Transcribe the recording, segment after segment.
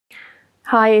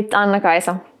Hi, it's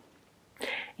Anna-Kaisa.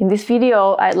 In this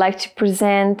video, I'd like to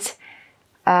present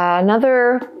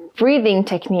another breathing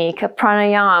technique, a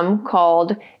pranayama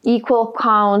called equal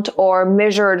count or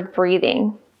measured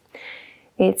breathing.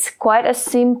 It's quite a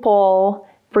simple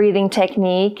breathing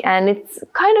technique and it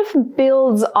kind of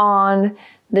builds on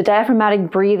the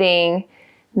diaphragmatic breathing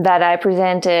that I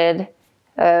presented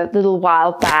a little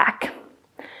while back.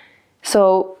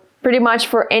 So pretty much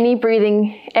for any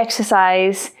breathing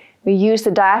exercise, we use the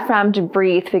diaphragm to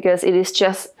breathe because it is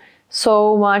just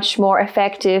so much more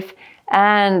effective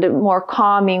and more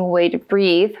calming way to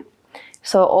breathe.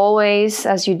 So always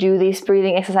as you do these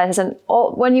breathing exercises and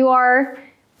when you are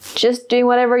just doing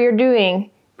whatever you're doing,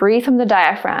 breathe from the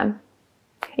diaphragm.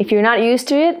 If you're not used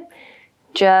to it,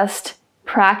 just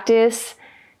practice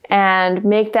and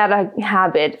make that a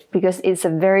habit because it's a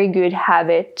very good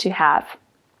habit to have.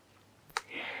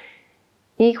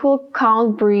 Equal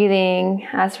count breathing,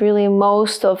 as really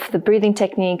most of the breathing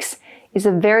techniques, is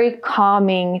a very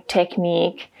calming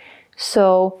technique.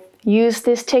 So use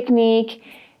this technique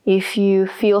if you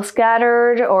feel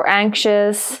scattered or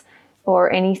anxious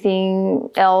or anything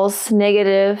else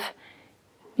negative.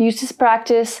 Use this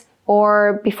practice,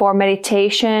 or before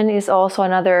meditation is also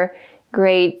another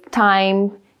great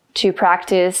time to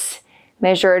practice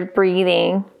measured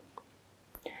breathing.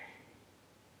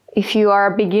 If you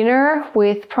are a beginner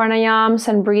with pranayams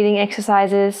and breathing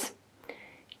exercises,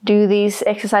 do these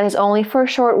exercises only for a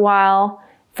short while,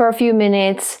 for a few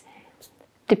minutes,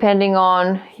 depending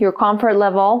on your comfort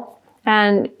level.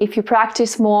 And if you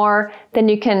practice more, then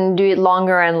you can do it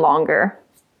longer and longer.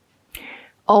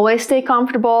 Always stay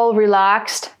comfortable,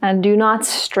 relaxed, and do not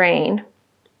strain.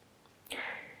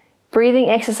 Breathing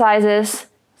exercises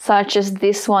such as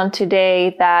this one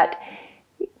today that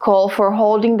call for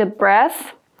holding the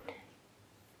breath,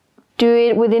 do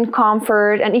it within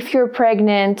comfort. And if you're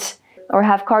pregnant or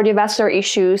have cardiovascular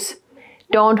issues,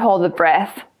 don't hold the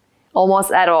breath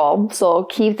almost at all. So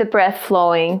keep the breath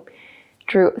flowing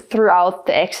throughout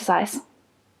the exercise.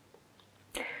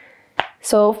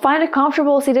 So find a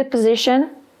comfortable seated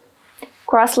position,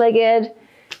 cross-legged,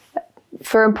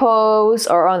 firm pose,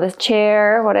 or on the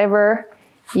chair, whatever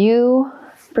you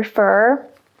prefer,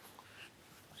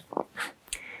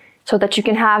 so that you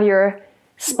can have your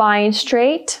spine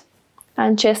straight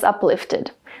and chest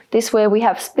uplifted. This way we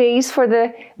have space for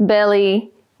the belly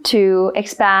to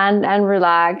expand and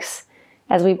relax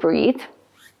as we breathe.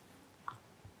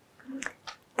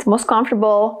 It's most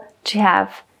comfortable to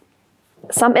have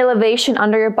some elevation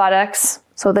under your buttocks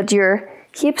so that your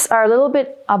hips are a little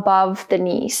bit above the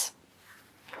knees.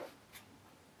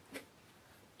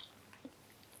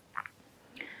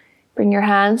 Bring your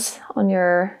hands on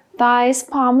your thighs,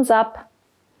 palms up,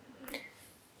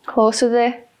 close to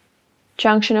the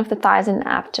junction of the thighs and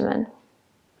abdomen.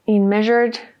 In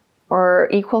measured or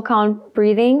equal count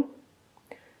breathing,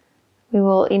 we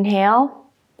will inhale,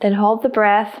 then hold the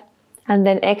breath, and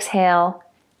then exhale.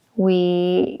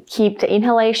 We keep the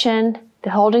inhalation, the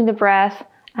holding the breath,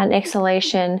 and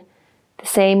exhalation the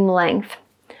same length.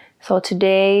 So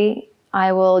today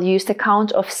I will use the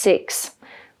count of 6,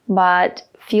 but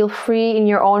feel free in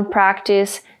your own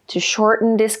practice to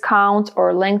shorten this count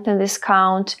or lengthen this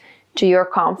count to your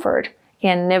comfort.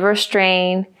 Again, never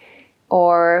strain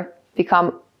or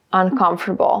become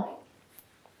uncomfortable.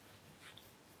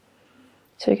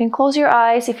 So you can close your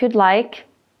eyes if you'd like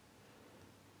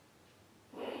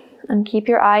and keep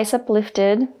your eyes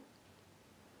uplifted.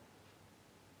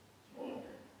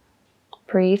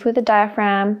 Breathe with the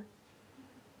diaphragm.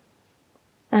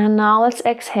 And now let's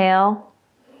exhale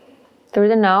through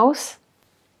the nose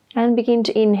and begin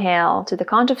to inhale to the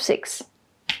count of 6.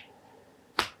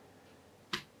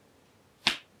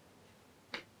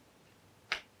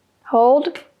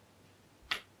 Hold.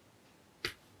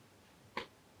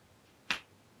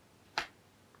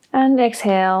 And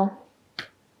exhale.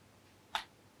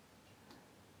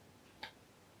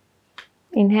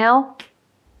 Inhale.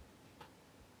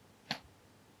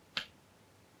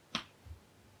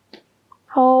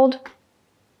 Hold.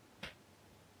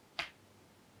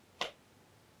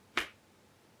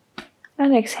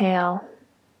 And exhale.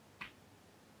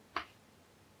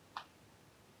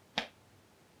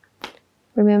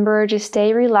 Remember to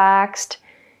stay relaxed.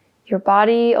 Your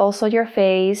body, also your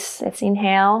face. Let's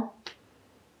inhale.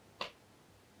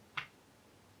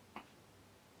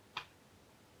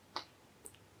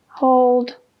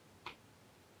 Hold.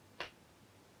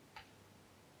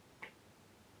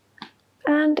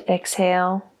 And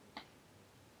exhale.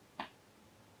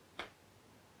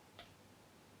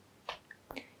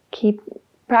 Keep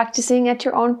practicing at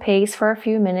your own pace for a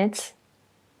few minutes.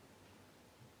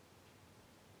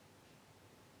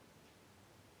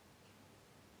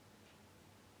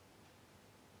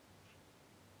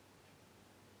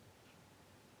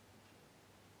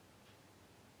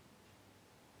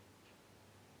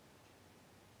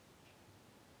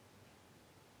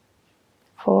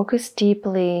 Focus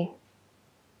deeply.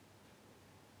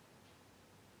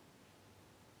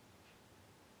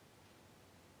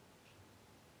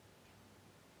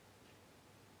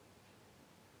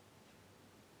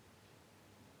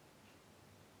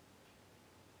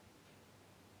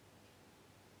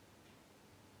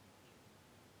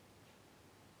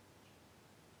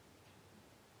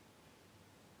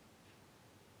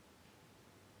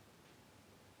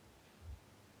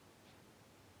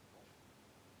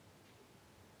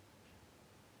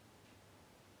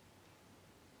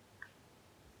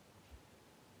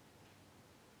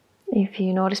 If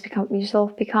you notice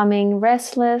yourself becoming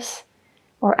restless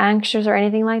or anxious or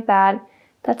anything like that,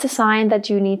 that's a sign that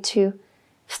you need to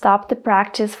stop the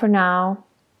practice for now.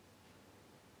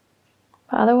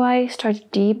 But otherwise, try to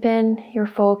deepen your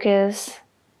focus,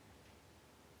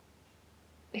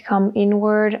 become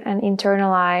inward and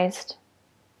internalized.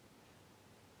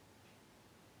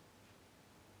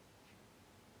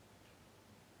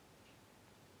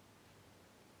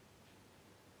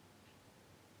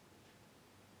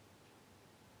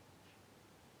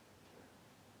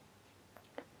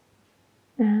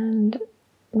 And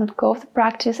let go of the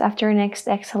practice after your next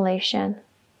exhalation.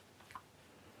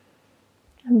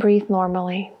 And breathe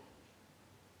normally.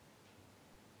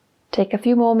 Take a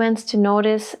few moments to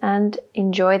notice and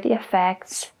enjoy the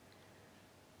effects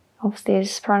of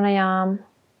this pranayama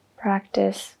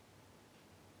practice.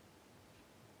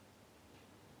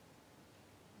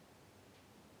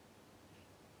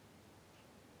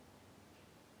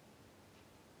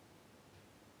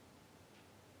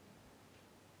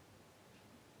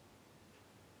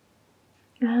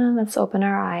 And let's open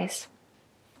our eyes.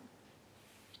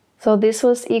 So this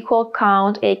was equal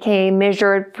count, aka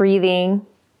measured breathing.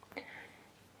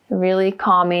 Really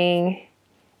calming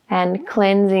and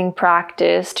cleansing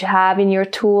practice to have in your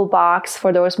toolbox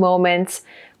for those moments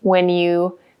when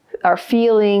you are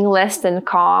feeling less than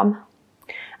calm.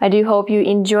 I do hope you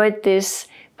enjoyed this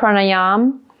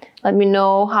pranayama. Let me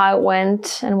know how it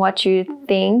went and what you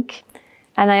think.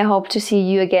 And I hope to see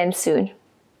you again soon.